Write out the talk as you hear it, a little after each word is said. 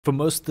The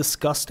most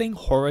disgusting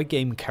horror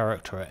game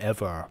character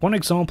ever. One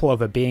example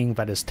of a being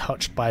that is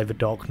touched by the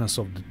darkness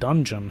of the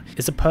dungeon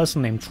is a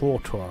person named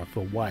Tortor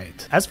the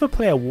White. As the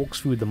player walks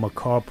through the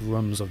macabre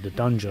rooms of the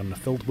dungeon,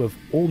 filled with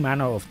all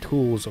manner of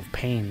tools of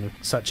pain,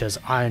 such as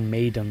iron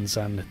maidens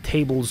and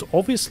tables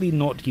obviously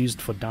not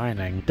used for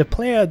dining, the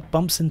player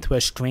bumps into a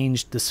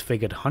strange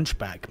disfigured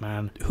hunchback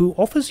man who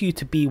offers you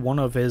to be one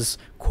of his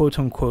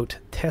quote-unquote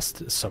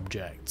test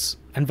subjects,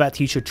 and that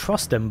you should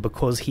trust him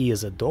because he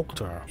is a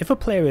doctor. If a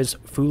player is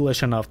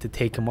foolish enough to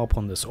take him up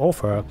on this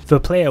offer,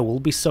 the player will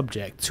be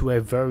subject to a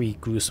very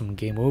gruesome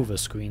game over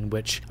screen,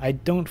 which I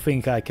don't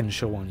think I can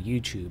show on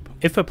YouTube.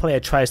 If a player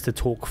tries to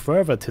talk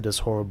further to this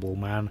horrible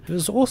man,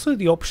 there's also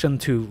the option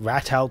to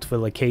rat out the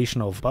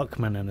location of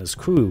Buckman and his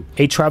crew,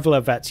 a traveler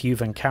that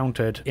you've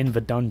encountered in the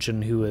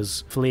dungeon who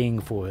is fleeing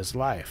for his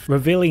life.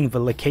 Revealing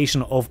the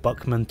location of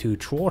Buckman to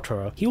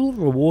Tortor, he will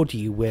reward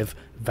you with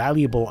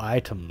valuable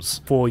items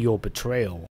for your betrayal.